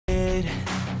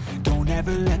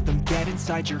never let them get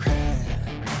inside your head.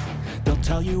 They'll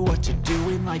tell you what to do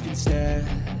in life instead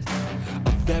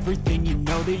of everything you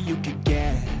know that you could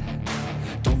get.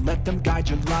 Don't let them guide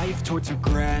your life towards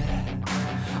regret.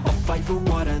 I'll fight for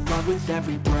what I love with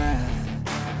every breath.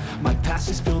 My past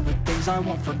is filled with things I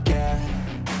won't forget.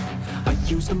 I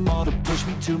use them all to push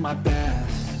me to my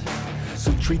best.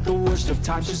 So treat the worst of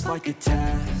times just like a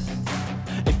test.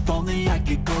 If only I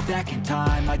could go back in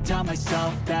time, I'd tell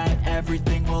myself that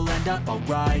everything will end up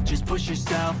alright. Just push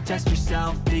yourself, test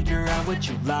yourself, figure out what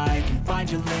you like, and find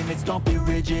your limits, don't be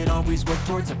rigid, always work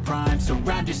towards a prime.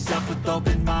 Surround yourself with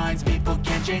open minds, people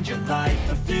can change your life.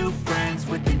 A few friends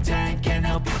with intent can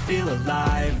help you feel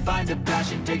alive. Find a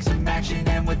passion, take some action,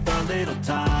 and with a little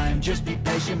time, just be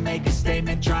patient, make a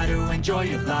statement, try to enjoy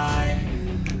your life.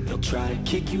 They'll try to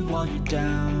kick you while you're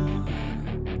down.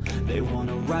 They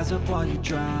wanna rise up while you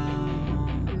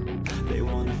drown. They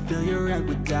wanna fill your head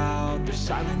with doubt. They're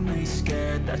silently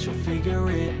scared that you'll figure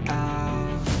it out.